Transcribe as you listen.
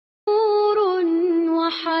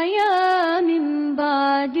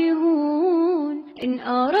إن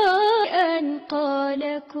أراد أن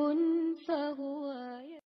قال كن فهو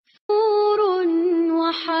نور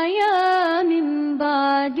وحياة من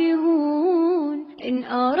بعد هون إن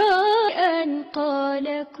أراد أن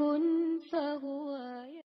قال كن فهو.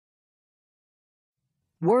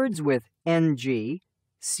 Words with ng,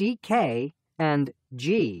 ck, and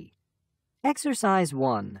g. Exercise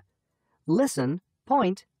 1. Listen,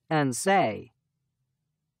 point, and say.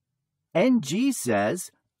 NG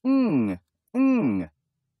says, ring.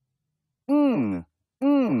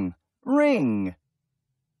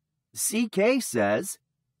 CK says,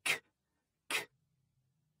 k,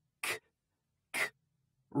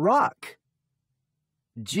 rock.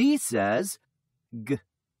 G says, g,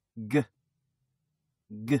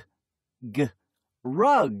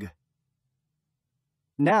 rug.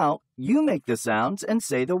 Now, you make the sounds and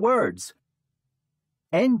say the words.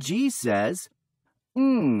 NG says,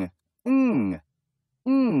 ring.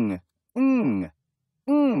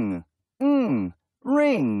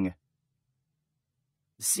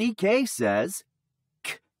 CK says,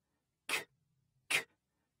 k,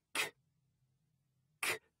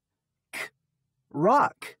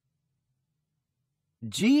 rock.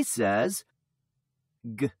 G says,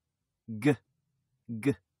 g,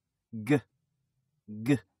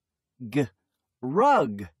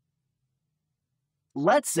 rug.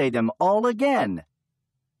 Let's say them all again.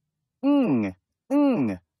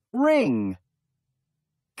 Ring.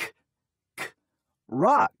 K,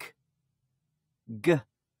 rock. G,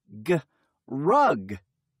 rug.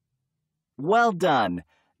 Well done.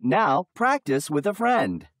 Now practice with a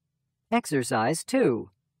friend. Exercise 2.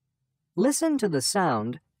 Listen to the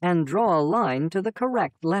sound and draw a line to the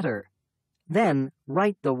correct letter. Then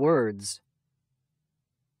write the words.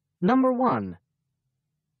 Number 1.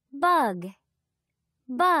 Bug.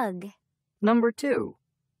 Number 2.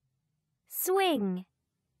 Swing.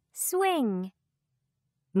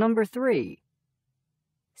 Number 3.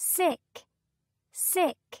 Sick.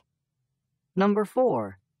 Number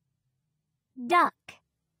 4. Duck.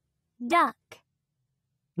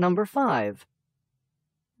 Number 5.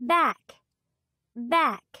 Back.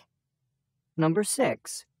 Number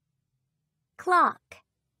 6. Clock.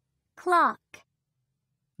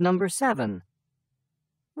 Number 7.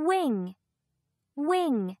 Wing.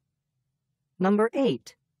 Number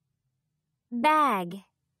 8. Bag.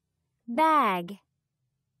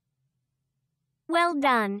 Well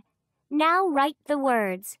done. Now write the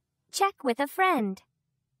words. Check with a friend.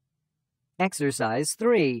 Exercise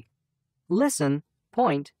 3. Listen,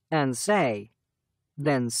 point, and say.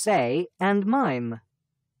 Then say and mime.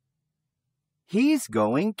 He's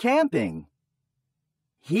going camping.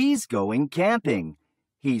 He's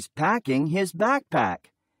packing his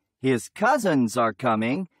backpack. His cousins are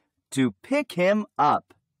coming to pick him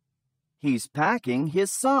up. He's packing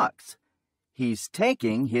his socks. He's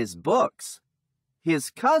taking his books.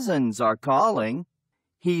 His cousins are calling.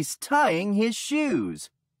 He's tying his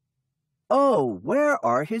shoes. Oh, where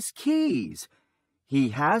are his keys? He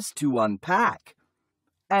has to unpack.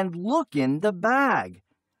 And look in the bag.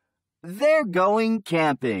 They're going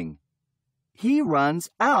camping. He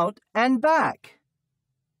runs out and back.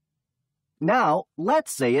 Now,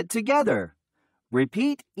 let's say it together.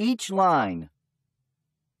 Repeat each line.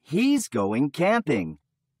 He's going camping.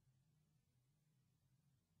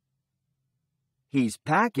 He's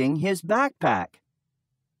packing his backpack.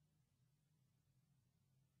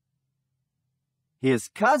 His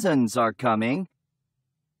cousins are coming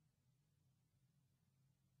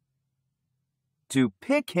to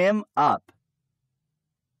pick him up.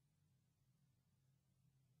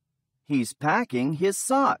 He's packing his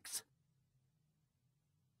socks.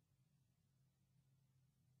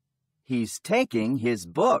 He's taking his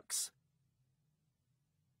books.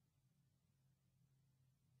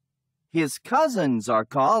 His cousins are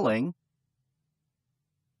calling.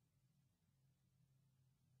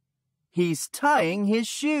 He's tying his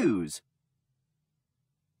shoes.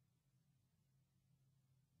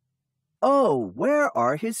 Oh, where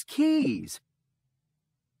are his keys?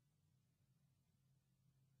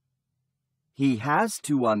 He has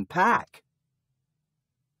to unpack.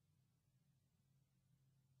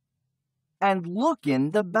 And look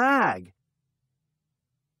in the bag.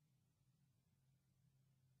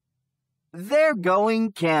 They're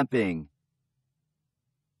going camping.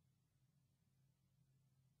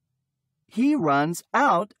 He runs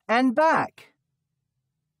out and back.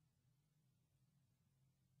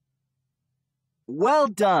 Well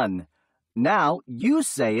done. Now you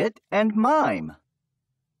say it and mime.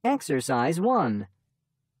 Exercise 1.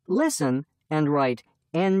 Listen and write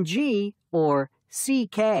NG or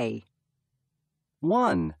CK.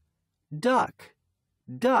 1. Duck.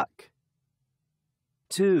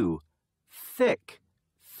 2. Thick,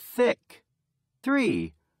 thick.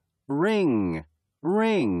 3. Ring,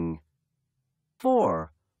 ring.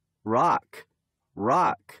 4. Rock,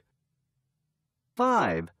 rock.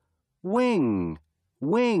 5. Wing,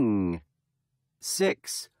 wing.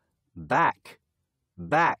 6. Back,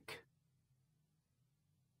 back.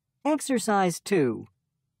 Exercise 2.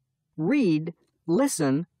 Read,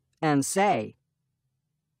 listen, and say.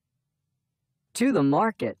 To the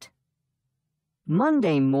market.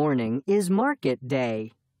 Monday morning is market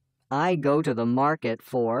day. I go to the market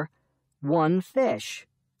for 1 fish,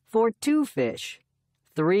 for 2 fish,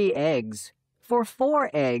 3 eggs, for 4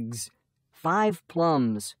 eggs, 5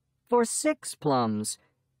 plums, for 6 plums,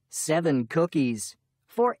 7 cookies,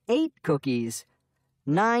 for 8 cookies,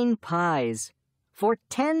 9 pies, for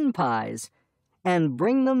 10 pies, and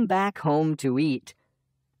bring them back home to eat.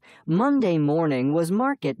 Monday morning was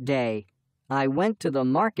market day. I went to the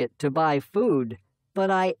market to buy food,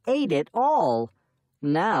 but I ate it all.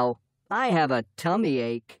 Now I have a tummy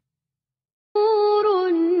ache. نور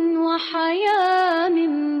وحياة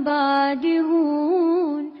من بعد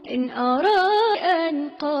هون إن أراد أن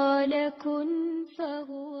قال كن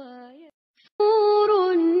فهو نور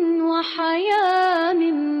وحياة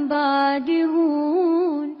من بعد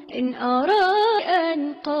هون إن أراد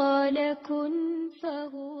أن قال كن